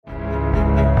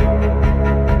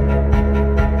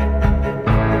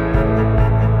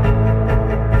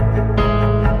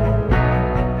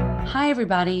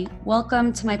everybody.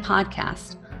 Welcome to my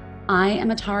podcast. I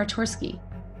am Atara Torsky.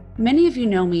 Many of you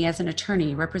know me as an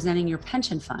attorney representing your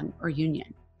pension fund or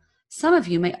union. Some of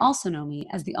you may also know me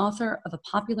as the author of a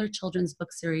popular children's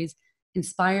book series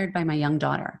inspired by my young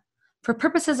daughter. For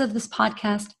purposes of this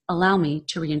podcast, allow me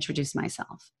to reintroduce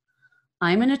myself.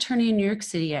 I'm an attorney in New York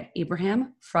City at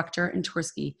Abraham, Fruchter, and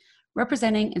Torsky,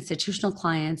 representing institutional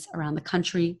clients around the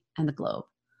country and the globe.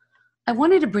 I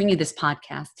wanted to bring you this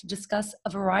podcast to discuss a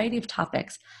variety of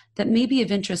topics that may be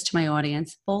of interest to my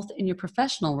audience, both in your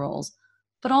professional roles,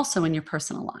 but also in your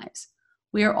personal lives.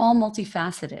 We are all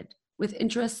multifaceted, with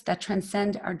interests that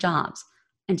transcend our jobs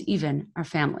and even our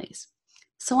families.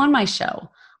 So on my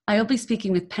show, I will be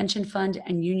speaking with pension fund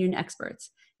and union experts,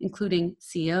 including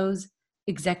CEOs,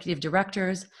 executive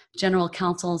directors, general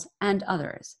counsels, and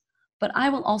others. But I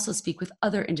will also speak with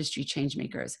other industry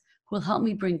changemakers who will help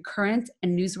me bring current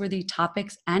and newsworthy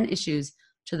topics and issues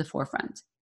to the forefront.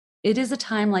 It is a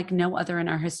time like no other in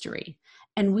our history,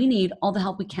 and we need all the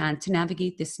help we can to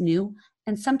navigate this new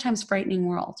and sometimes frightening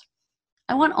world.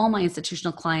 I want all my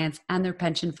institutional clients and their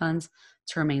pension funds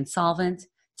to remain solvent,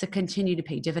 to continue to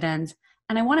pay dividends,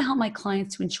 and I want to help my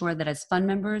clients to ensure that as fund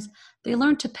members, they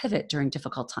learn to pivot during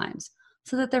difficult times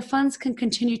so that their funds can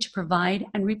continue to provide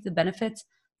and reap the benefits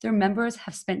their members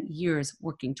have spent years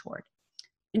working toward.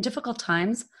 In difficult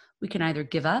times, we can either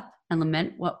give up and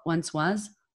lament what once was,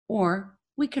 or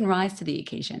we can rise to the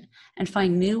occasion and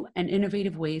find new and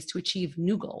innovative ways to achieve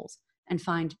new goals and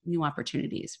find new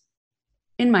opportunities.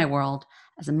 In my world,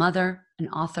 as a mother, an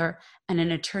author, and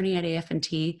an attorney at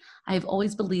AF&T, I have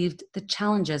always believed that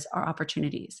challenges are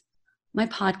opportunities. My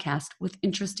podcast with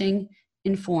interesting,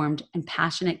 informed, and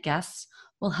passionate guests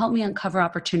will help me uncover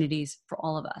opportunities for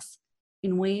all of us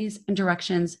in ways and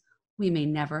directions we may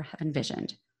never have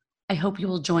envisioned. I hope you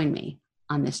will join me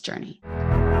on this journey.